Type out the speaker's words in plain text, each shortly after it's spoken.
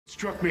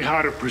Struck me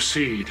how to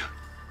proceed.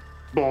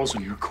 Ball's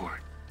in your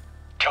court.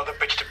 Tell the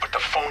bitch to put the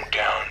phone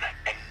down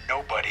and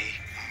nobody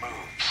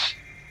moves.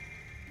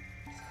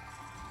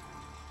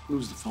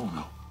 Lose the phone,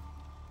 though.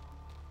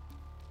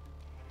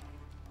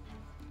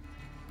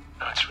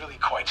 No, it's really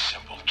quite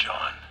simple,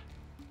 John.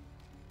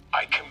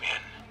 I come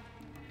in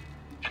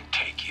and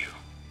take you.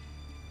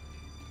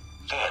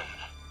 Then,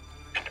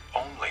 and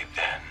only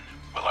then,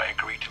 will I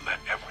agree to let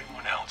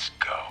everyone else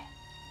go.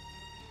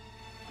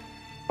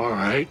 All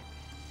right.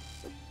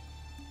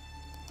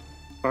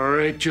 All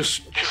right,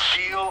 just... The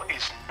deal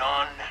is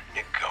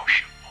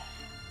non-negotiable.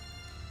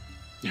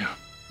 Yeah.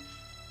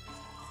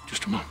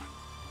 Just a moment.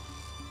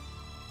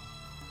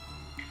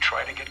 You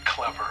try to get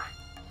clever,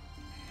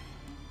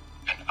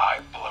 and I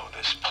blow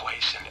this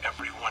place and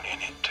everyone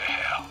in it to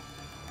hell.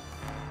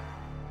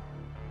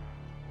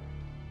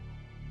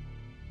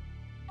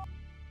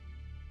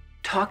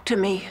 Talk to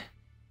me.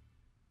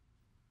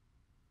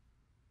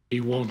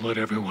 He won't let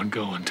everyone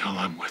go until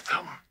I'm with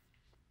them.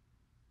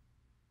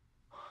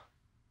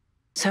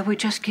 So we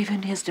just give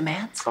in his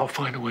demands? I'll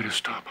find a way to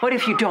stop him. What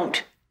if you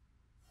don't?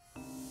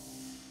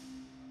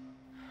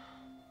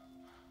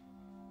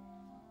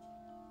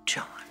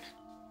 John,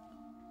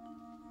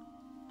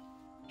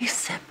 you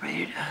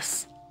separated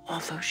us all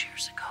those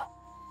years ago.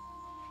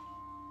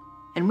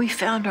 And we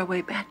found our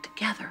way back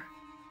together.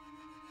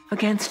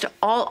 Against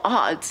all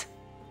odds.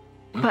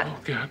 Well, But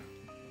again,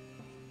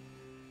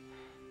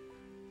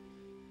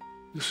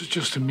 this is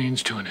just a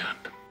means to an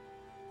end.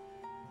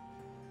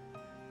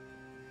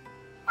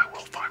 I will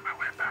find my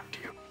way back to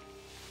you.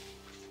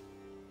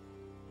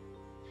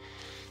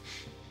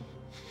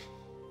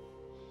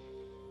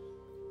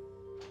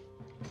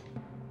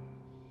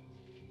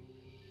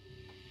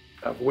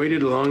 I've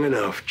waited long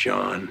enough,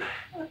 John.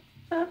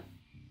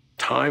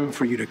 Time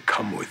for you to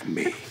come with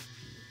me.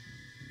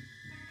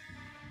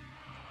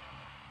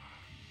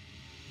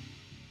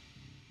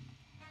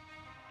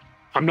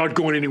 I'm not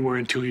going anywhere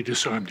until you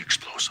disarm the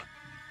explosive.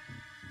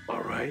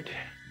 All right.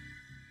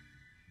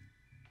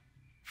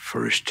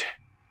 First,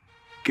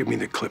 give me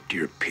the clip to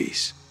your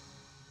piece.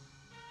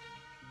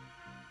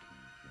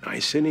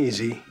 Nice and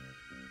easy.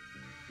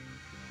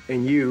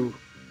 And you,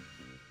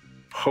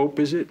 Hope,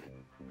 is it?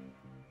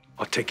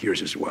 I'll take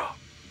yours as well.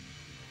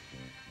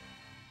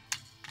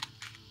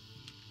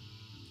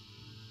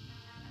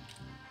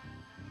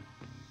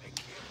 Thank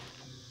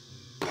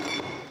you.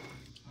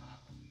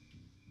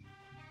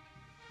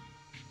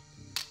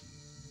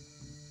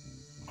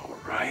 All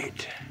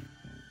right.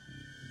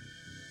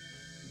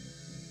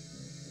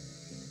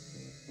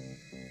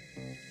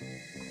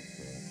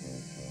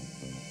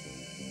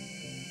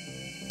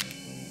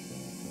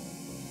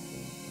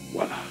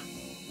 Voila.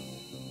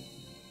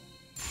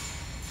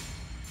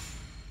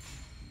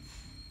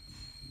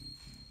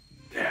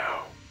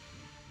 Now,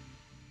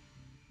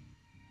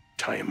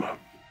 tie him up.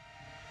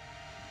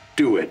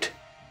 Do it.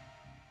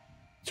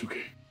 It's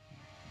okay.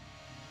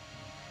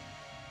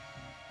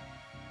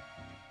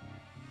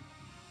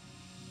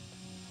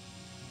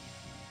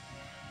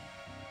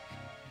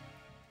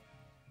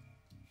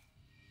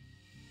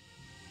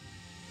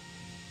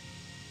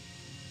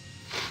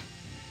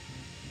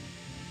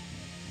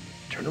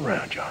 Turn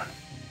around, John.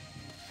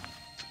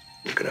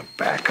 You're gonna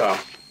back up.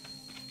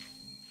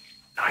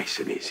 Nice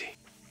and easy.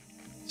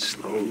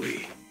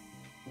 Slowly.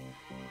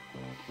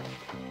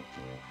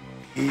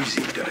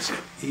 Easy does it.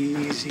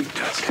 Easy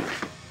does it.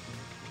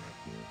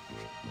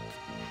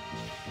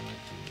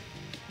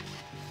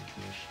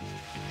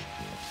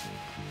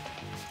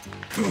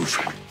 Move.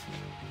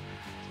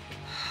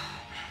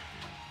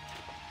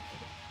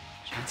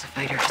 John's a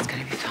fighter. It's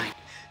gonna be fine.